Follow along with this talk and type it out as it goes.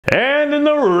in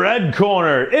the red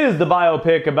corner, it is the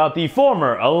biopic about the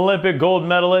former Olympic gold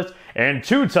medalist and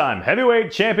two-time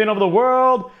heavyweight champion of the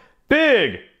world,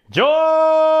 Big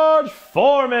George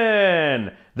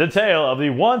Foreman. The tale of the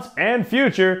once and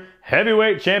future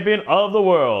heavyweight champion of the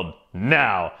world.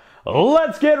 Now,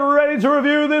 let's get ready to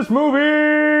review this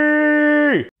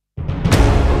movie!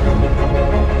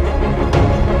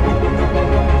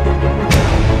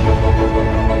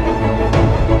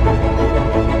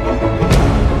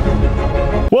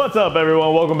 What's up,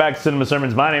 everyone? Welcome back to Cinema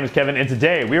Sermons. My name is Kevin, and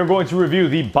today we are going to review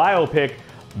the biopic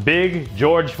Big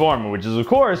George Foreman, which is, of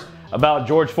course, about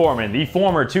George Foreman, the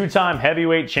former two-time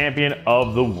heavyweight champion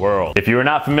of the world. If you are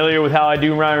not familiar with how I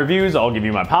do my reviews, I'll give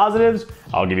you my positives,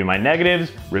 I'll give you my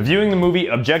negatives, reviewing the movie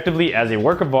objectively as a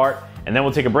work of art, and then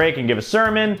we'll take a break and give a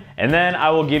sermon, and then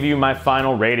I will give you my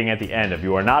final rating at the end. If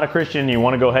you are not a Christian and you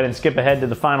want to go ahead and skip ahead to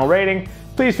the final rating,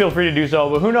 please feel free to do so,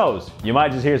 but who knows? You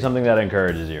might just hear something that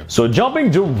encourages you. So jumping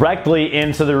directly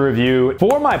into the review,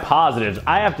 for my positives,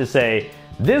 I have to say,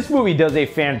 this movie does a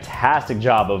fantastic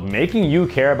job of making you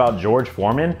care about George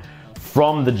Foreman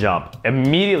from the jump.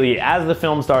 Immediately, as the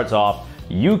film starts off,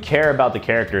 you care about the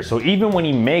character. So even when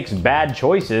he makes bad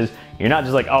choices, you're not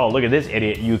just like, oh, look at this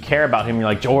idiot. You care about him. You're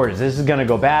like, George, this is gonna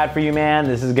go bad for you, man.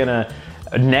 This is gonna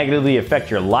negatively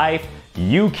affect your life.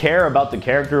 You care about the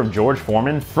character of George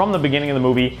Foreman from the beginning of the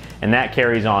movie, and that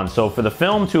carries on. So for the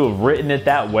film to have written it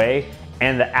that way,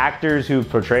 and the actors who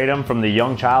portrayed him, from the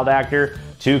young child actor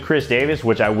to Chris Davis,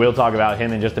 which I will talk about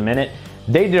him in just a minute,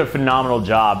 they did a phenomenal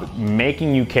job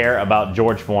making you care about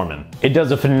George Foreman. It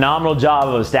does a phenomenal job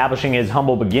of establishing his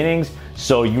humble beginnings,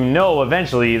 so you know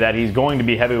eventually that he's going to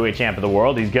be heavyweight champ of the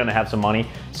world, he's gonna have some money,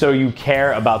 so you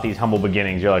care about these humble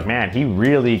beginnings. You're like, man, he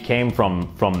really came from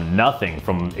nothing,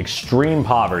 from extreme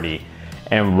poverty,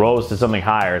 and rose to something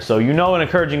higher. So you know an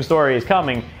encouraging story is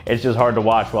coming, it's just hard to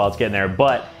watch while it's getting there,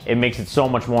 but it makes it so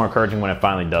much more encouraging when it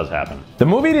finally does happen. The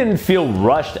movie didn't feel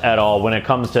rushed at all when it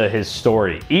comes to his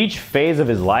story. Each phase of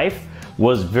his life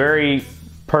was very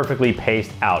perfectly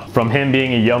paced out. From him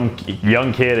being a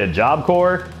young kid at Job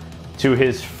Corps, to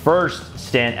his first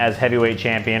stint as heavyweight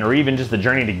champion, or even just the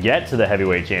journey to get to the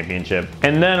heavyweight championship.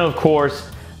 And then of course,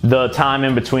 the time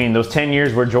in between, those 10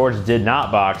 years where George did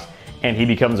not box, and he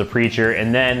becomes a preacher,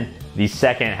 and then the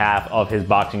second half of his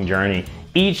boxing journey.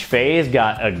 Each phase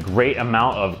got a great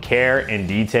amount of care and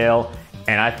detail,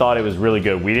 and I thought it was really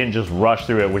good. We didn't just rush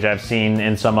through it, which I've seen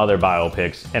in some other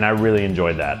biopics, and I really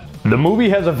enjoyed that. The movie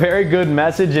has a very good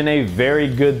message and a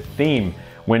very good theme.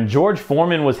 When George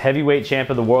Foreman was heavyweight champ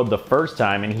of the world the first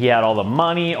time, and he had all the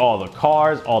money, all the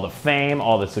cars, all the fame,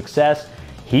 all the success,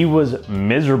 he was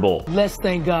miserable. Let's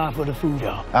thank God for the food,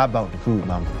 though. I bought the food,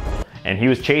 mama. And he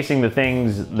was chasing the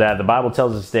things that the Bible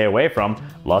tells us to stay away from: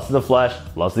 lust of the flesh,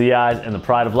 lust of the eyes, and the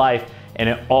pride of life. And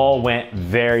it all went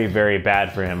very, very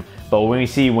bad for him. But when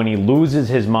he loses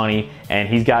his money, and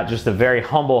he's got just a very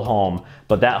humble home,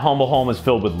 but that humble home is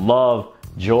filled with love,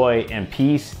 joy, and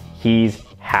peace, he's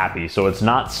happy. So it's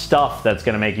not stuff that's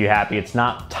gonna make you happy. It's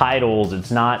not titles.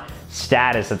 It's not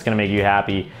status that's gonna make you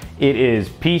happy. It is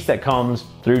peace that comes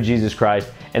through Jesus Christ.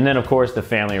 And then of course the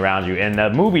family around you. And the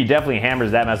movie definitely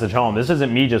hammers that message home. This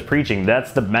isn't me just preaching,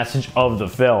 that's the message of the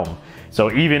film.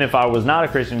 So even if I was not a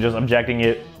Christian, just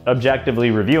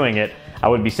objectively reviewing it, I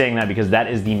would be saying that because that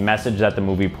is the message that the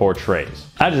movie portrays.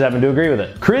 I just happen to agree with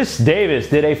it. Chris Davis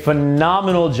did a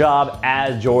phenomenal job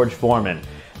as George Foreman.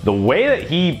 The way that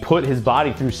he put his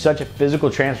body through such a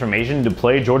physical transformation to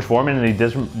play George Foreman in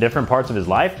these different parts of his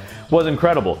life was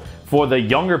incredible. For the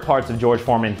younger parts of George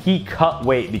Foreman, he cut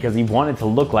weight because he wanted to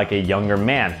look like a younger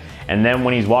man. And then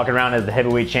when he's walking around as the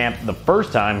heavyweight champ the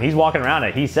first time, he's walking around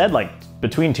at, he said, like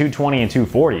between 220 and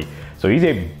 240. So he's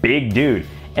a big dude.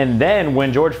 And then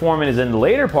when George Foreman is in the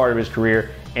later part of his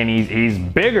career and he's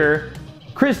bigger,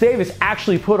 Chris Davis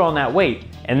actually put on that weight.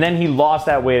 And then he lost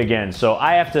that weight again. So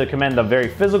I have to commend the very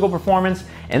physical performance,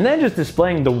 and then just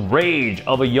displaying the rage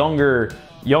of a younger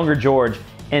George,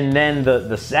 and then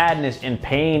the sadness and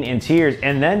pain and tears,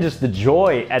 and then just the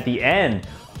joy at the end.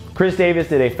 Chris Davis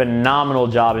did a phenomenal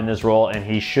job in this role, and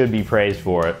he should be praised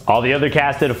for it. All the other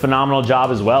cast did a phenomenal job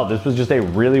as well. This was just a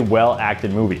really well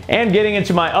acted movie. And getting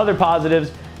into my other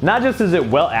positives, not just is it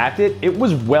well acted, it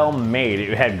was well made.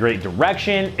 It had great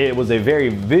direction. It was a very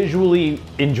visually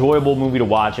enjoyable movie to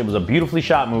watch. It was a beautifully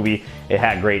shot movie. It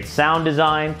had great sound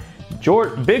design.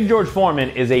 Big George Foreman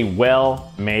is a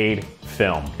well-made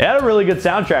film. It had a really good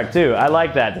soundtrack too. I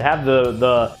like that. To have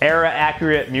the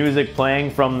era-accurate music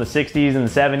playing from the 60s and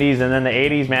the 70s and then the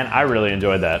 80s, man, I really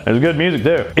enjoyed that. It was good music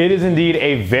too. It is indeed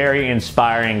a very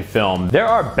inspiring film. There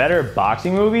are better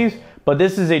boxing movies, but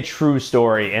this is a true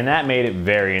story, and that made it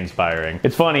very inspiring.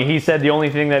 It's funny, he said the only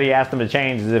thing that he asked them to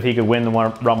change is if he could win the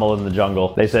Rumble in the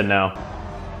Jungle. They said no.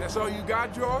 That's all you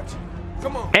got, George?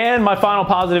 Come on. And my final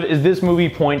positive is this movie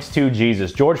points to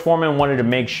Jesus. George Foreman wanted to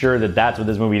make sure that that's what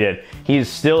this movie did. He is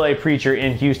still a preacher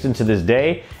in Houston to this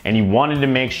day, and he wanted to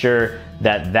make sure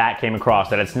that that came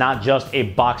across, that it's not just a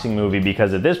boxing movie,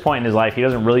 because at this point in his life, he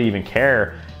doesn't really even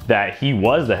care that he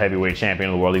was the heavyweight champion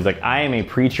of the world. He's like, I am a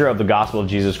preacher of the gospel of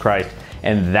Jesus Christ,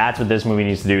 and that's what this movie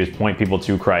needs to do, is point people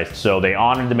to Christ. So they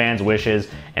honored the man's wishes,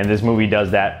 and this movie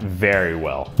does that very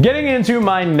well. Getting into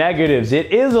my negatives,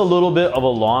 it is a little bit of a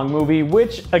long movie,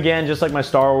 which again, just like my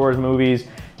Star Wars movies,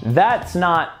 that's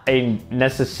not a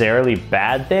necessarily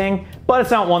bad thing, but it's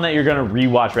not one that you're gonna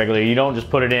rewatch regularly. You don't just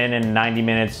put it in 90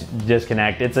 minutes,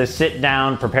 disconnect. It's a sit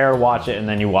down, prepare, watch it, and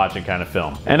then you watch it kind of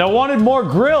film. And I wanted more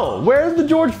grill. Where's the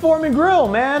George Foreman grill,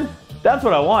 man? That's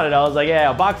what I wanted. I was like,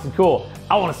 yeah, boxing's cool.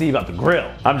 I want to see about the grill.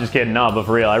 I'm just kidding, no, but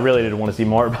for real, I really didn't want to see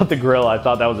more about the grill. I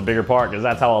thought that was a bigger part, because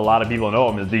that's how a lot of people know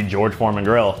him, is the George Foreman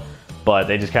grill. But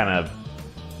they just kind of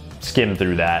skimmed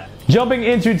through that. Jumping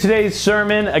into today's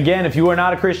sermon, again, if you are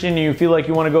not a Christian and you feel like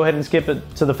you want to go ahead and skip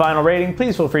it to the final rating,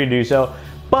 please feel free to do so,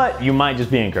 but you might just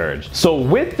be encouraged. So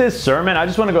with this sermon, I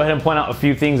just want to go ahead and point out a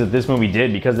few things that this movie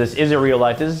did, because this is a real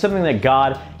life. This is something that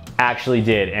God actually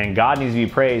did, and God needs to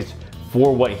be praised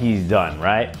for what he's done,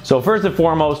 right? So first and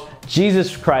foremost,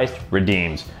 Jesus Christ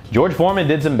redeems. George Foreman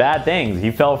did some bad things.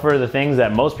 He fell for the things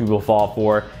that most people fall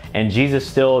for, and Jesus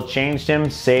still changed him,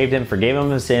 saved him, forgave him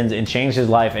his sins, and changed his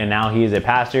life, and now he is a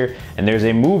pastor, and there's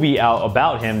a movie out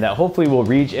about him that hopefully will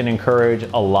reach and encourage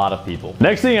a lot of people.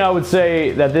 Next thing I would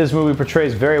say that this movie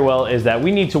portrays very well is that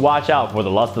we need to watch out for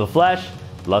the lust of the flesh,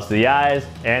 lust of the eyes,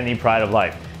 and the pride of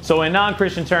life. So in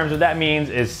non-Christian terms, what that means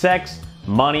is sex,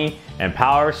 money, and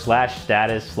power /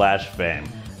 status / fame.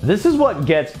 This is what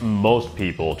gets most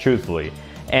people, truthfully.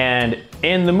 And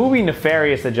in the movie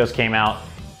Nefarious that just came out,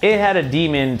 it had a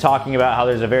demon talking about how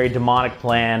there's a very demonic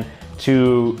plan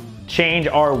to change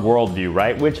our worldview,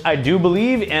 right? Which I do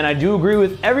believe, and I do agree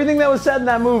with everything that was said in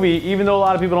that movie, even though a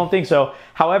lot of people don't think so.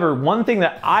 However, one thing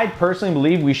that I personally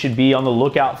believe we should be on the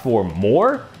lookout for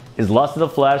more is lust of the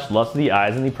flesh, lust of the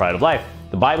eyes, and the pride of life.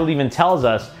 The Bible even tells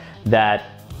us that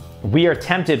we are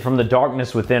tempted from the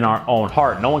darkness within our own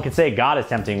heart. No one can say God is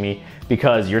tempting me,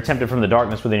 because you're tempted from the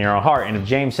darkness within your own heart. And if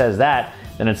James says that,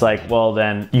 then it's like, well,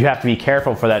 then you have to be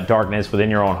careful for that darkness within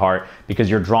your own heart,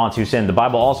 because you're drawn to sin. The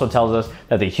Bible also tells us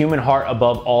that the human heart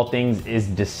above all things is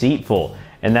deceitful,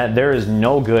 and that there is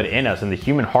no good in us, and the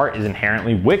human heart is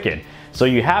inherently wicked. So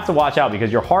you have to watch out,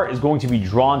 because your heart is going to be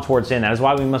drawn towards sin. That is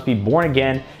why we must be born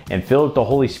again and filled with the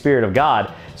Holy Spirit of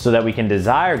God, so that we can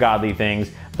desire godly things.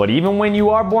 But even when you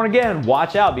are born again,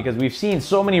 watch out, because we've seen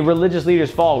so many religious leaders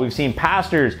fall. We've seen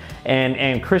pastors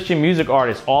and Christian music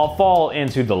artists all fall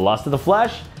into the lust of the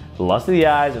flesh, the lust of the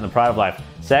eyes, and the pride of life.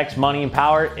 Sex, money, and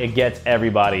power, it gets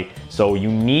everybody. So you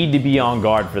need to be on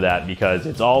guard for that, because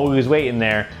it's always waiting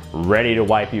there, ready to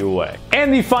wipe you away.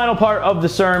 And the final part of the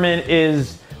sermon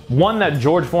is one that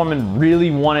George Foreman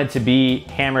really wanted to be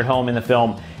hammered home in the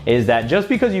film, is that just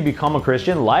because you become a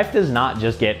Christian, life does not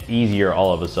just get easier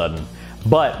all of a sudden.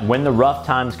 But when the rough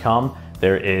times come,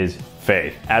 there is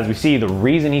faith. As we see, the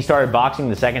reason he started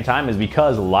boxing the second time is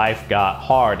because life got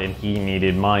hard and he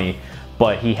needed money,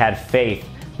 but he had faith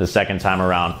the second time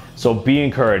around. So be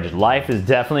encouraged. Life is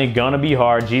definitely gonna be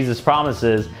hard. Jesus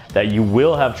promises that you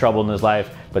will have trouble in this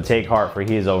life, but take heart, for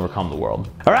he has overcome the world.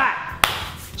 All right.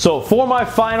 So for my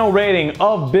final rating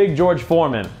of Big George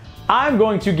Foreman, I'm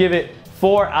going to give it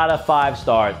 4 out of 5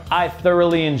 stars. I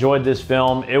thoroughly enjoyed this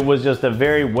film. It was just a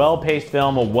very well-paced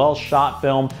film, a well-shot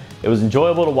film. It was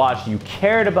enjoyable to watch. You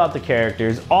cared about the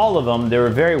characters, all of them. They were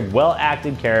very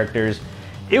well-acted characters.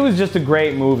 It was just a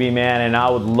great movie, man, and I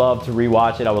would love to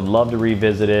rewatch it. I would love to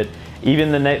revisit it.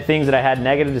 Even the things that I had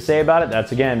negative to say about it,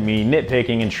 that's again me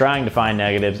nitpicking and trying to find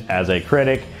negatives as a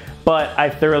critic. But I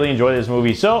thoroughly enjoyed this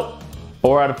movie. So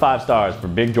 4 out of 5 stars for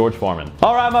Big George Foreman.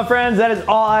 All right, my friends, that is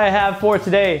all I have for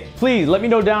today. Please let me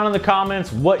know down in the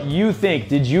comments what you think.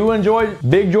 Did you enjoy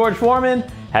Big George Foreman?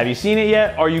 Have you seen it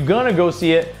yet? Are you gonna go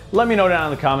see it? Let me know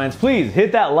down in the comments. Please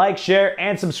hit that like, share,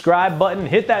 and subscribe button.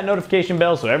 Hit that notification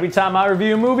bell so every time I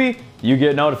review a movie, you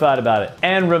get notified about it.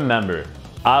 And remember,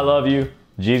 I love you.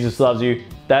 Jesus loves you.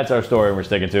 That's our story, and we're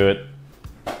sticking to it.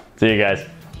 See you guys.